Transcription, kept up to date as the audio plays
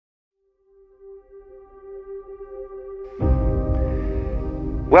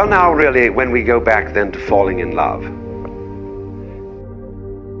Well, now really, when we go back then to falling in love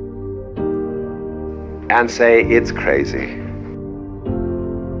and say it's crazy.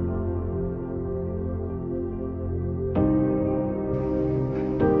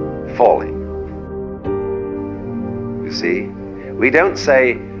 Falling. You see, we don't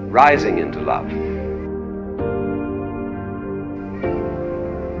say rising into love.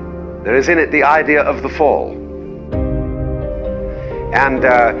 There is in it the idea of the fall. And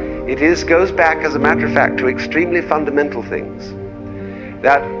it goes back, as a matter of fact, to extremely fundamental things.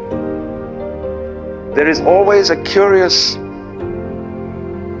 That there is always a curious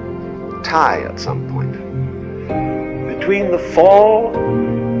tie at some point between the fall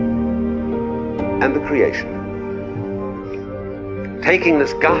and the creation. Taking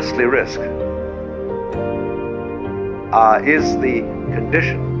this ghastly risk is the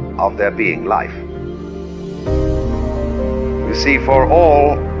condition of there being life. You see, for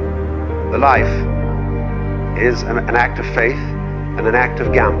all, the life is an act of faith and an act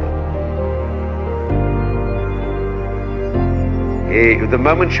of gamble. The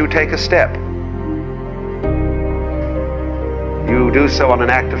moment you take a step, you do so on an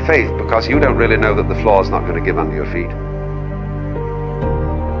act of faith because you don't really know that the floor is not going to give under your feet.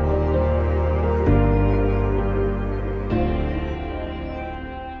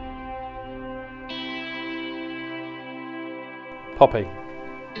 Poppy,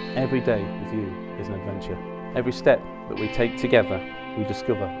 every day with you is an adventure. Every step that we take together, we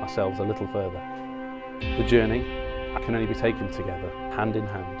discover ourselves a little further. The journey can only be taken together, hand in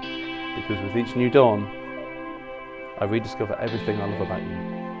hand, because with each new dawn, I rediscover everything I love about you,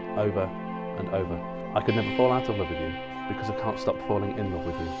 over and over. I could never fall out of love with you, because I can't stop falling in love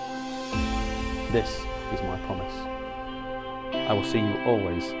with you. This is my promise. I will see you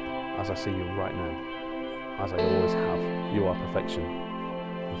always as I see you right now, as I always have. You are perfection.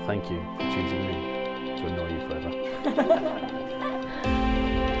 And thank you for choosing me to annoy you forever.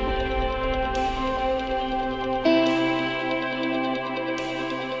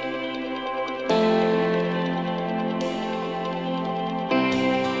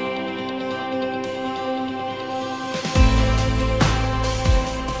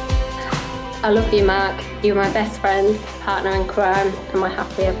 I love you, Mark. You're my best friend, partner in crime, and my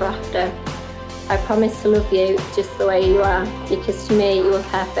happily ever after. I promise to love you just the way you are, because to me you are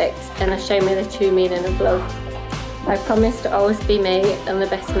perfect and have shown me the true meaning of love. I promise to always be me and the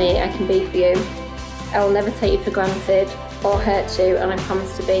best me I can be for you. I will never take you for granted or hurt you, and I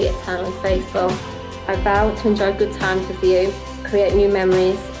promise to be eternally faithful. I vow to enjoy good times with you, create new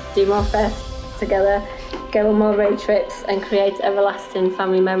memories, do more firsts together, go on more road trips and create everlasting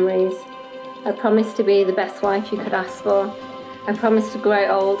family memories. I promise to be the best wife you could ask for. I promise to grow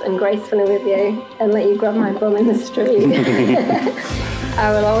old and gracefully with you and let you grab my bum in the street.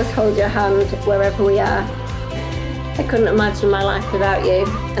 I will always hold your hand wherever we are. I couldn't imagine my life without you,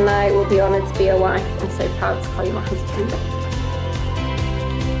 and I will be honoured to be your wife and so proud to call you my husband.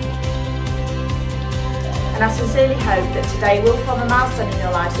 And I sincerely hope that today will form a milestone in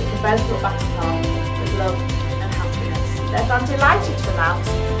your lives that you can both look back upon with love and happiness. Therefore, I'm delighted to announce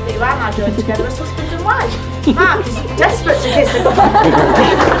that you are now joined together as husband and wife. Mark is desperate to kiss the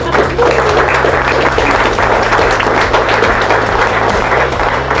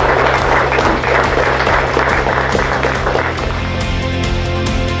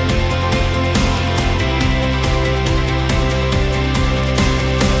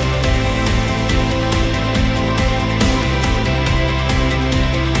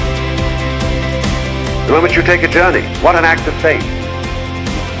The moment you take a journey, what an act of faith.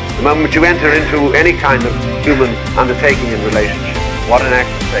 The moment you enter into any kind of human undertaking in relationship, what an act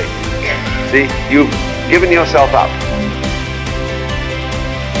of faith. See, you've given yourself up.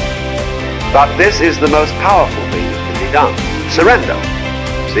 But this is the most powerful thing that can be done. Surrender.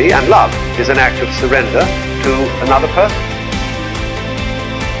 See, and love is an act of surrender to another person.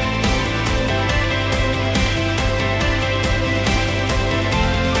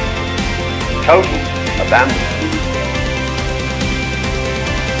 Total abandonment.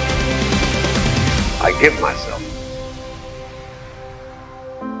 I give myself.